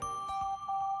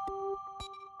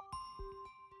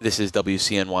This is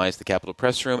WCNY's The Capitol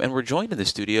Press Room, and we're joined in the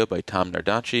studio by Tom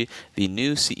Nardacci, the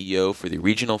new CEO for the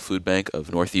Regional Food Bank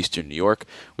of Northeastern New York,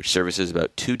 which services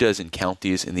about 24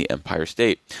 counties in the Empire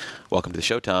State. Welcome to the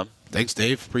show, Tom. Thanks,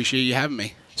 Dave. Appreciate you having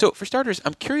me. So, for starters,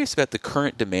 I'm curious about the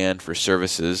current demand for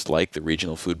services like the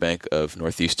Regional Food Bank of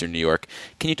Northeastern New York.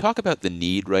 Can you talk about the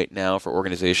need right now for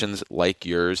organizations like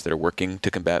yours that are working to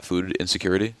combat food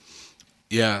insecurity?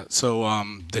 Yeah, so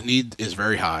the need is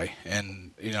very high,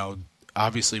 and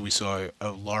obviously we saw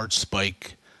a large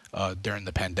spike during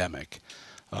the pandemic.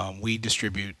 We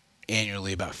distribute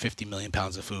annually about 50 million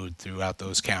pounds of food throughout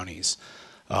those counties.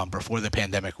 Before the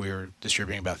pandemic, we were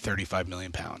distributing about 35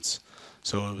 million pounds.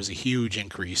 So it was a huge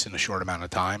increase in a short amount of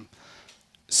time.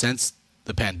 Since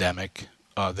the pandemic,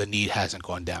 the need hasn't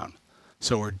gone down.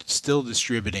 So we're still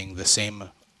distributing the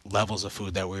same levels of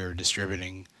food that we were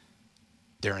distributing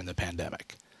during the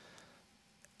pandemic.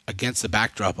 Against the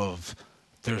backdrop of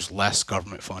there's less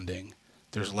government funding,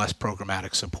 there's less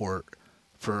programmatic support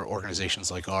for organizations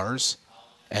like ours.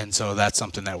 And so that's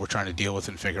something that we're trying to deal with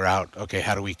and figure out, okay,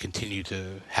 how do we continue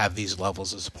to have these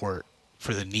levels of support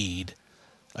for the need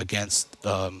against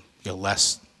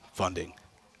less funding?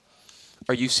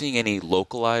 Are you seeing any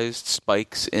localized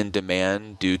spikes in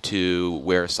demand due to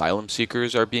where asylum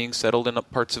seekers are being settled in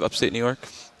parts of upstate New York?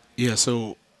 Yeah,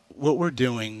 so what we're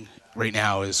doing right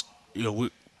now is, we're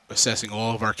assessing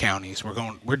all of our counties.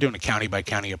 We're doing a county by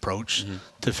county approach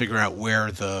to figure out where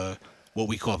what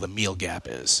we call the meal gap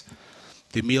is.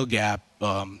 The meal gap,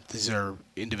 these are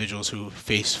individuals who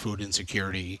face food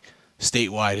insecurity.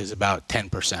 Statewide is about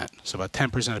 10%. So about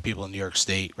 10% of people in New York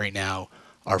State right now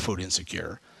are food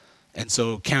insecure. And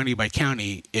so county by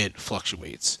county, it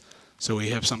fluctuates. So we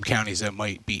have some counties that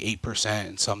might be 8%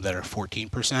 and some that are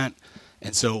 14%.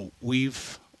 And so we're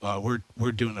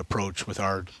doing an approach with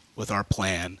our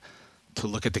plan to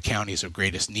look at the counties of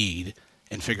greatest need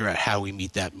and figure out how we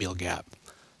meet that meal gap.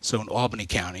 So in Albany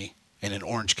County and in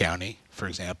Orange County, for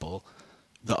example,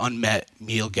 the unmet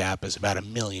meal gap is about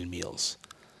 1 million meals.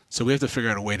 So we have to figure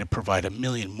out a way to provide 1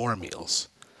 million more meals.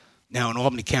 Now in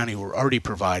Albany County, we're already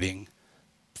providing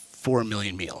 4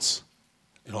 million meals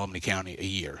in Albany County a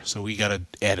year. So we got to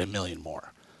add 1 million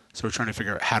more. So we're trying to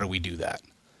figure out how do we do that.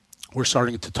 We're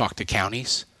starting to talk to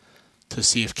counties to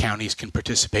see if counties can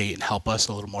participate and help us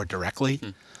a little more directly.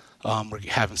 We're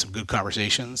having some good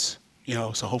conversations,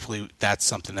 so hopefully that's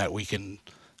something that we can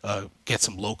get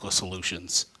some local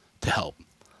solutions to help.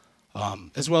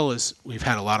 As well as we've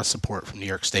had a lot of support from New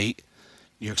York State.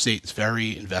 New York State is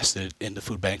very invested in the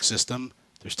food bank system.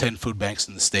 There's 10 food banks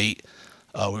in the state.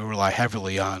 We rely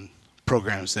heavily on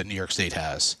programs that New York State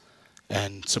has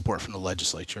and support from the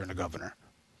legislature and the governor.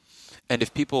 And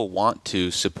if people want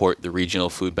to support the Regional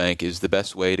Food Bank, is the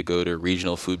best way to go to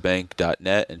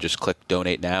regionalfoodbank.net and just click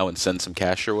Donate Now and send some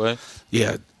cash your way?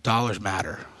 Yeah, dollars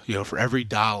matter. For every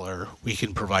dollar, we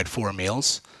can provide 4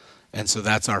 meals. And so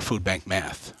that's our food bank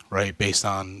math, right? Based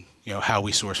on, how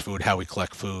we source food, how we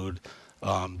collect food,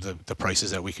 the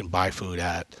prices that we can buy food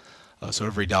at. So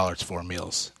every dollar, it's 4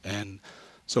 meals. And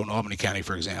so in Albany County,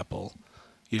 for example,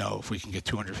 if we can get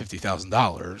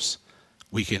 $250,000,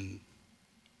 we can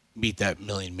meet that 1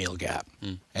 million meal gap.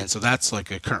 And so that's like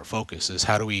a current focus is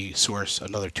how do we source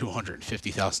another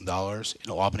 $250,000 in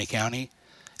Albany County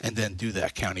and then do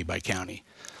that county by county.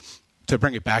 To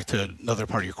bring it back to another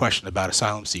part of your question about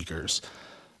asylum seekers,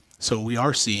 so we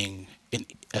are seeing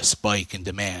a spike in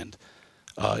demand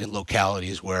in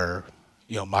localities where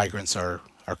migrants are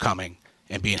coming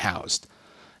and being housed.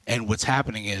 And what's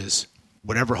happening is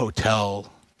whatever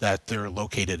hotel that they're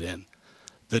located in,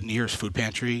 the nearest food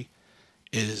pantry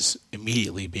is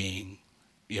immediately being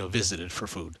visited for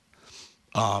food.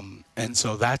 And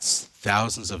so that's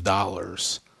thousands of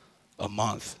dollars a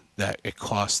month that it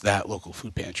costs that local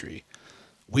food pantry.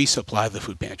 We supply the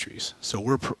food pantries, so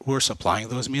we're supplying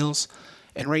those meals,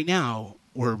 and right now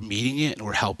we're meeting it and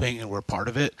we're helping and we're part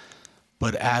of it.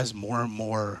 But as more and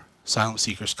more asylum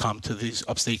seekers come to these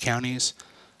upstate counties,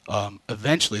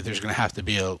 eventually there's going to have to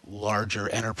be a larger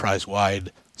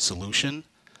enterprise-wide solution.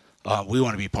 We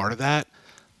want to be part of that,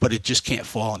 but it just can't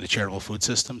fall on the charitable food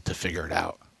system to figure it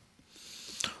out.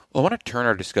 Well, I want to turn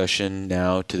our discussion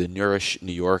now to the Nourish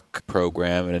New York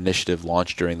program, an initiative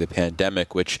launched during the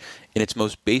pandemic, which in its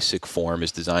most basic form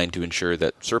is designed to ensure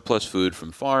that surplus food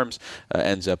from farms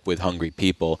ends up with hungry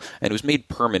people. And it was made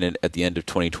permanent at the end of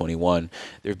 2021.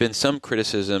 There have been some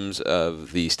criticisms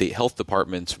of the state health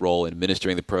department's role in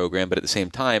administering the program, but at the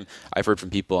same time, I've heard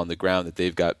from people on the ground that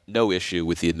they've got no issue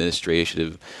with the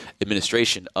administration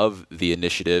of the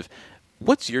initiative.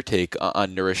 What's your take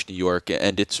on Nourish New York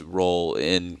and its role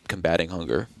in combating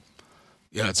hunger?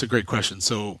 Yeah, it's a great question.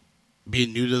 So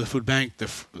being new to the food bank,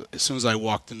 as soon as I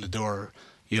walked in the door,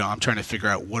 I'm trying to figure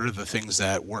out what are the things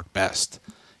that work best.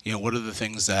 What are the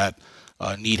things that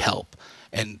need help.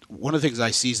 And one of the things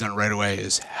I seized on right away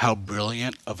is how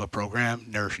brilliant of a program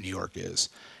Nourish New York is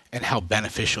and how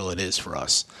beneficial it is for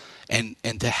us. And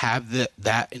to have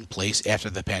that in place after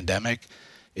the pandemic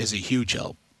is a huge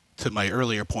help. To my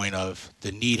earlier point of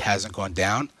the need hasn't gone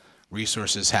down,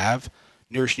 resources have.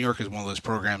 Nourish New York is one of those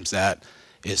programs that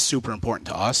is super important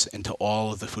to us and to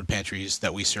all of the food pantries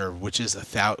that we serve, which is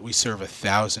we serve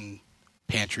 1,000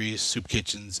 pantries, soup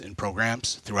kitchens, and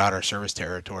programs throughout our service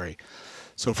territory.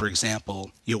 So, for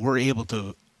example, we're able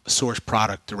to source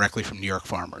product directly from New York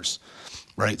farmers,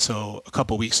 right? So a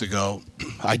couple weeks ago,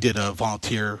 I did a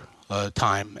volunteer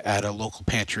time at a local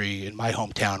pantry in my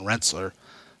hometown, Rensselaer,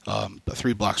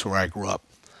 3 blocks where I grew up,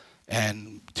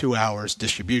 and 2 hours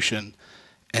distribution,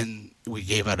 and we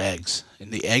gave out eggs.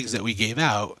 And the eggs that we gave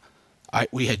out,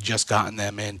 we had just gotten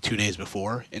them in 2 days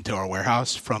before into our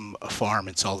warehouse from a farm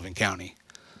in Sullivan County.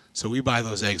 So we buy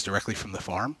those eggs directly from the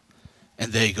farm,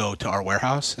 and they go to our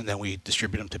warehouse, and then we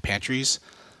distribute them to pantries.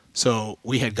 So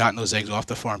we had gotten those eggs off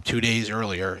the farm 2 days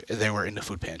earlier, and they were in the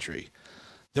food pantry.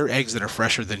 They're eggs that are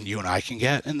fresher than you and I can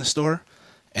get in the store,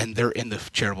 and they're in the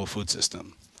charitable food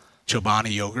system.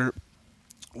 Chobani yogurt,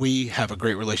 we have a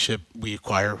great relationship. We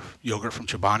acquire yogurt from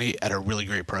Chobani at a really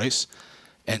great price.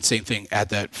 And same thing at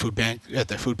that food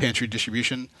pantry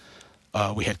distribution,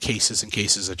 we had cases and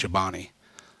cases of Chobani.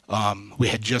 We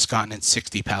had just gotten in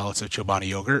 60 pallets of Chobani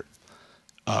yogurt.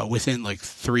 Within like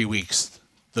 3 weeks,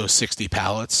 those 60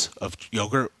 pallets of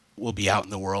yogurt will be out in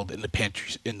the world in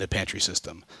the pantry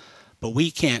system. But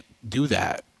we can't do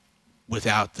that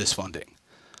without this funding.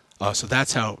 So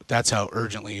that's how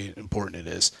urgently important it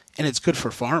is, and it's good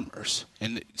for farmers.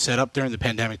 And set up during the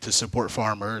pandemic to support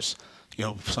farmers.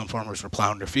 Some farmers were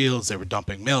plowing their fields, they were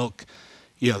dumping milk.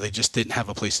 They just didn't have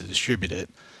a place to distribute it.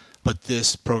 But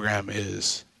this program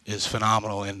is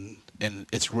phenomenal, and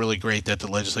it's really great that the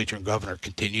legislature and governor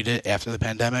continued it after the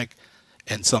pandemic,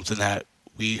 and something that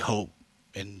we hope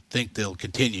and think they'll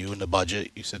continue in the budget.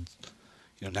 You said,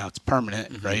 now it's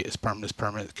permanent, mm-hmm. right? It's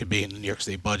permanent. It could be in the New York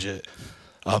State budget,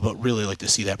 but really like to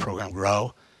see that program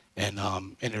grow, and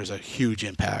there's a huge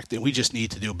impact. And we just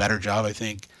need to do a better job, I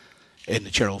think, in the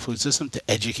charitable food system to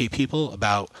educate people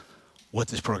about what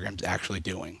this program is actually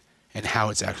doing and how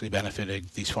it's actually benefiting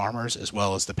these farmers as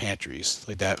well as the pantries.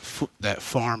 Like that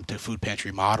farm to food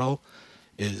pantry model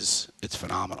it's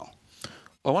phenomenal.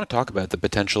 Well, I want to talk about the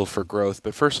potential for growth,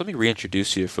 but first let me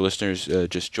reintroduce you for listeners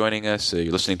just joining us.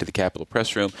 You're listening to the Capitol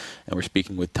Press Room, and we're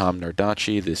speaking with Tom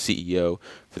Nardacci, the CEO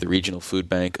for the Regional Food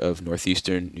Bank of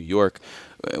Northeastern New York.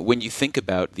 When you think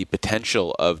about the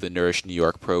potential of the Nourish New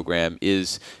York program,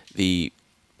 is the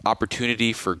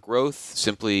opportunity for growth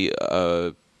simply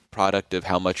a product of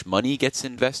how much money gets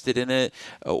invested in it,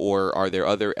 or are there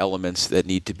other elements that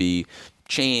need to be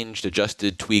changed,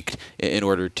 adjusted, tweaked in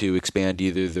order to expand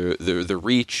either the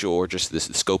reach or just the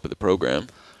scope of the program?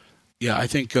 Yeah, I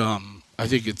think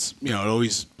it's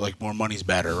always like more money's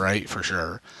better, right? For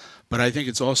sure, but I think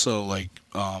it's also like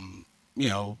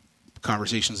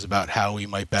conversations about how we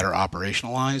might better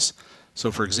operationalize.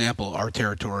 So, for example, our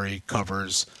territory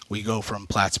we go from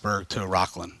Plattsburgh to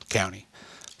Rockland County,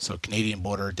 so Canadian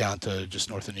border down to just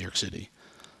north of New York City.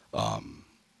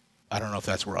 I don't know if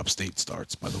that's where upstate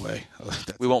starts, by the way.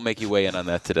 We won't make you weigh in on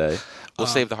that today. We'll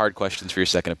save the hard questions for your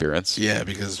second appearance. Yeah,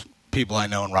 because people I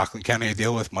know in Rockland County I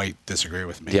deal with might disagree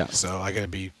with me. Yeah. So I got to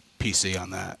be PC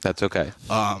on that. That's okay.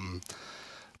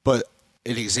 But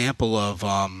an example of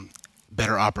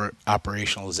better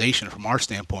operationalization from our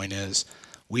standpoint is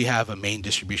we have a main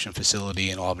distribution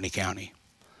facility in Albany County.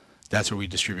 That's where we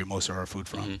distribute most of our food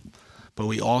from. Mm-hmm. But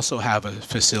we also have a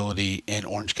facility in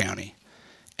Orange County.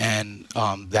 And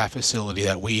that facility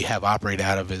that we have operated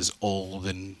out of is old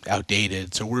and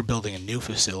outdated. So we're building a new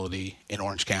facility in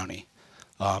Orange County.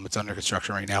 It's under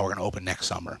construction right now. We're going to open next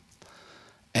summer.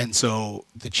 And so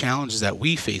the challenges that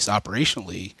we face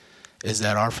operationally is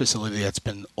that our facility that's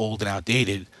been old and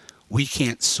outdated, we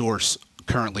can't source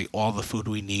currently all the food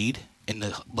we need in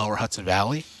the lower Hudson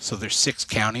Valley. So there's 6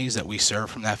 counties that we serve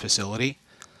from that facility.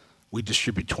 We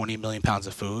distribute 20 million pounds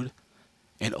of food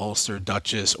in Ulster,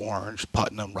 Dutchess, Orange,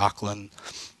 Putnam, Rockland,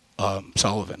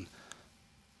 Sullivan.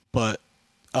 But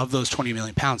of those 20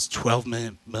 million pounds, 12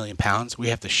 million pounds we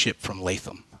have to ship from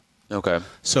Latham. Okay.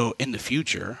 So in the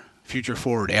future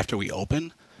forward, after we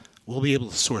open, we'll be able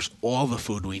to source all the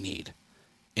food we need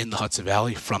in the Hudson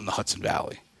Valley from the Hudson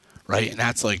Valley, right? And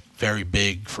that's like very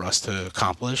big for us to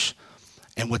accomplish.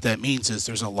 And what that means is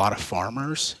there's a lot of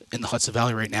farmers in the Hudson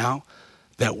Valley right now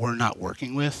that we're not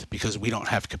working with because we don't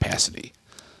have capacity.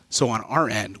 So on our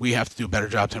end, we have to do a better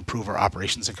job to improve our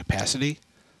operations and capacity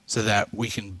so that we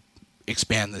can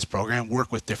expand this program,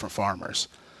 work with different farmers.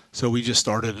 So we just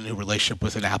started a new relationship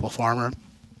with an apple farmer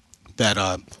that,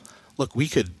 look,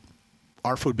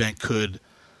 our food bank could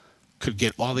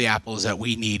get all the apples that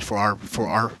we need for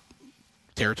our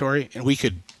territory, and we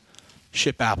could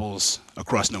ship apples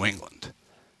across New England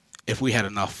if we had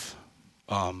enough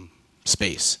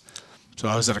space. So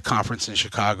I was at a conference in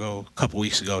Chicago a couple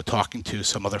weeks ago talking to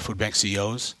some other food bank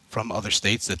CEOs from other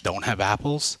states that don't have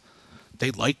apples.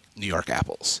 They like New York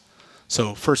apples.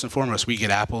 So first and foremost, we get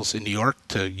apples in New York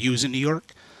to use in New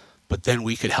York, but then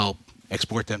we could help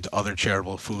export them to other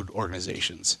charitable food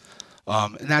organizations.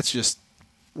 And that's just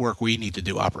work we need to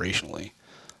do operationally.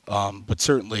 But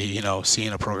certainly,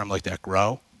 seeing a program like that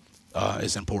grow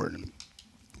is important.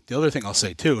 The other thing I'll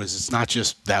say, too, is it's not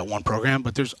just that one program,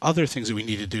 but there's other things that we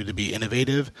need to do to be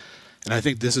innovative. And I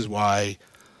think this is why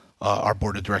our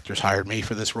board of directors hired me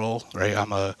for this role, right?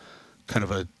 I'm a kind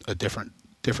of a different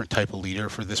type of leader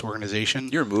for this organization.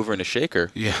 You're a mover and a shaker.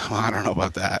 Yeah, well, I don't know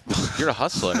about that. You're a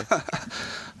hustler. A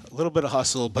little bit of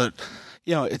hustle, but,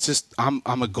 it's just I'm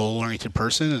a goal-oriented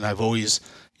person, and I've always,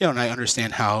 and I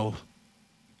understand how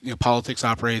politics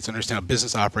operates, understand how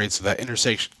business operates. So that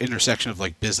intersection of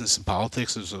like business and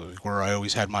politics is where I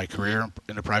always had my career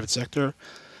in the private sector.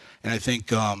 And I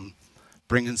think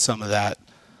bringing some of that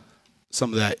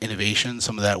innovation,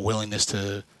 some of that willingness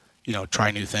to,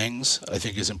 try new things, I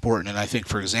think is important. And I think,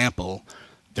 for example,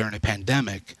 during a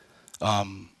pandemic,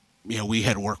 we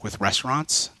had worked with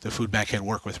restaurants. The food bank had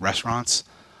worked with restaurants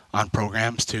on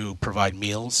programs to provide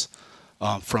meals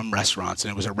from restaurants.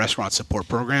 And it was a restaurant support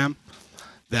program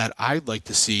that I'd like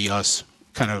to see us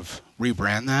kind of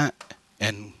rebrand that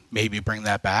and maybe bring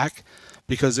that back,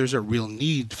 because there's a real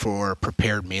need for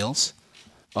prepared meals.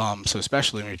 So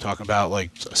especially when you're talking about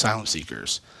like asylum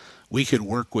seekers, we could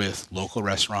work with local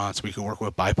restaurants, we could work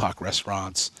with BIPOC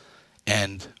restaurants,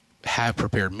 and have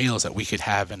prepared meals that we could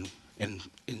have in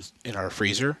our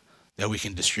freezer that we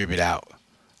can distribute out,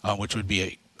 which would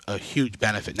be a huge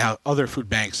benefit. Now, other food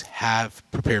banks have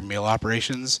prepared meal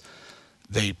operations.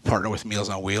 They partner with Meals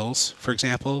on Wheels, for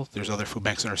example. There's other food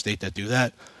banks in our state that do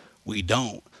that. We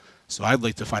don't. So I'd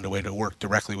like to find a way to work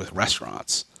directly with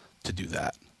restaurants to do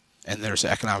that. And there's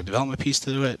an economic development piece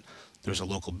to it. There's a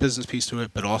local business piece to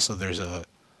it, but also there's a,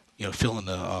 filling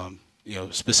the,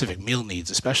 specific meal needs,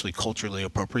 especially culturally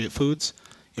appropriate foods.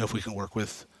 If we can work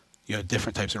with,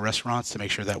 different types of restaurants to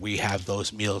make sure that we have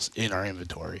those meals in our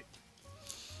inventory.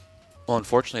 Well,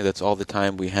 unfortunately, that's all the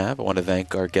time we have. I want to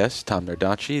thank our guest, Tom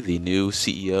Nardacci, the new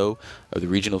CEO of the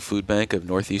Regional Food Bank of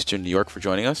Northeastern New York, for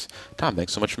joining us. Tom,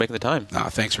 thanks so much for making the time.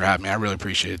 Thanks for having me. I really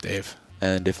appreciate it, Dave.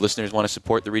 And if listeners want to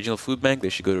support the Regional Food Bank, they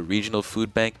should go to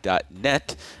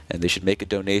regionalfoodbank.net, and they should make a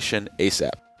donation ASAP.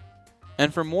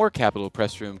 And for more Capitol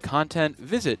Press Room content,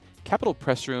 visit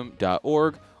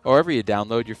capitalpressroom.org or wherever you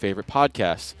download your favorite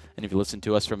podcasts. And if you listen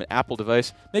to us from an Apple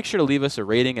device, make sure to leave us a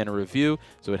rating and a review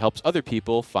so it helps other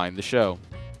people find the show.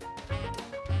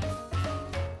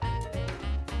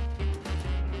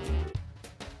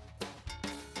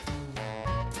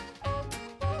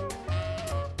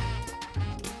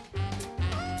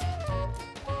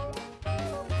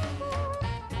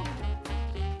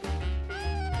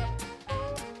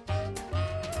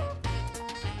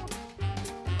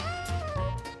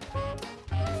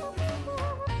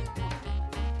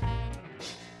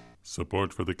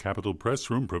 Support for the Capitol Press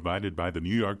Room provided by the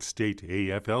New York State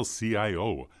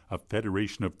AFL-CIO, a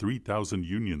federation of 3,000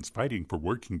 unions fighting for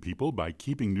working people by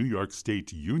keeping New York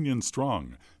State union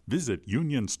strong. Visit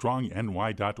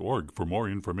unionstrongny.org for more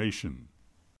information.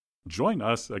 Join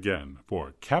us again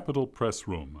for Capitol Press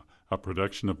Room, a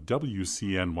production of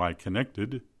WCNY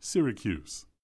Connected, Syracuse.